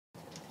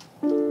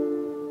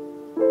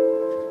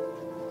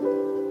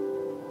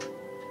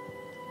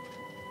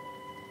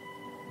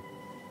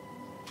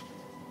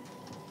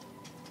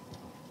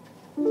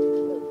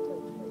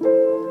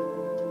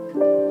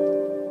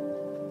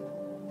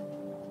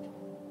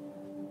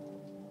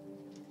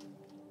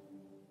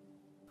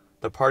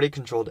The party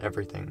controlled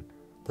everything: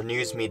 the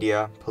news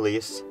media,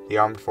 police, the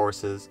armed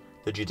forces,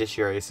 the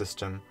judiciary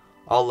system,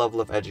 all level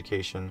of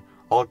education,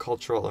 all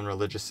cultural and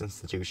religious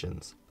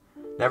institutions.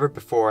 Never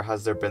before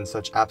has there been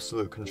such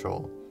absolute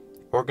control.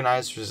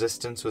 Organized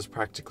resistance was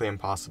practically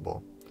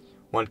impossible.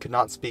 One could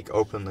not speak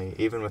openly,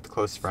 even with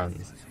close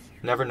friends,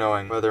 never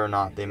knowing whether or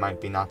not they might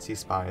be Nazi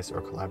spies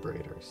or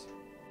collaborators.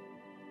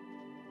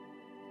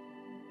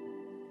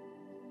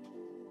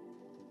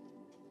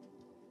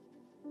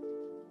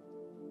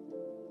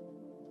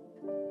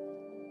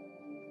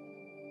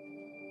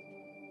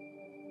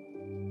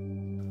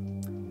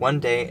 One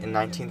day in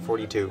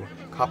 1942,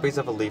 copies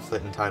of a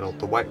leaflet entitled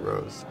 "The White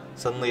Rose"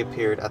 suddenly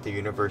appeared at the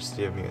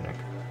University of Munich.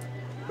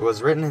 It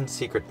was written in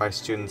secret by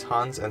students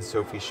Hans and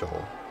Sophie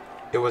Scholl.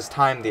 It was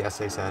time, the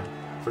essay said,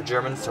 for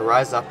Germans to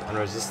rise up and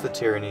resist the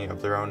tyranny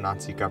of their own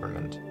Nazi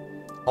government.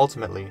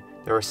 Ultimately,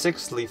 there were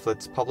 6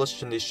 leaflets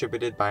published and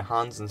distributed by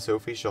Hans and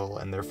Sophie Scholl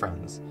and their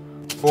friends,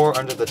 4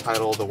 under the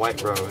title "The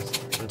White Rose"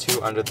 and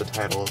 2 under the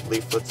title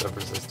 "Leaflets of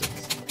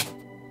Resistance."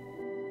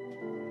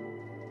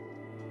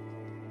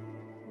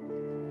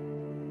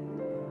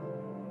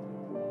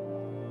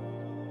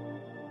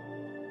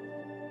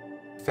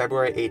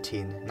 February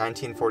 18,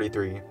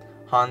 1943,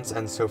 Hans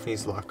and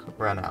Sophie's luck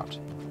ran out.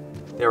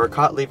 They were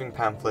caught leaving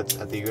pamphlets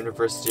at the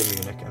University of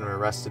Munich and were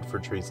arrested for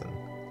treason.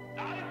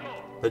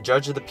 The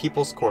judge of the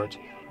People's Court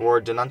wore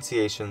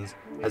denunciations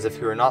as if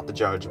he were not the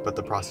judge but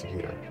the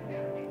prosecutor.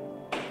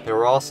 They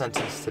were all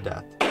sentenced to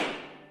death.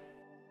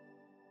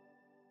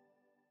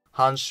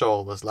 Hans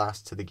Scholl was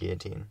last to the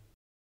guillotine.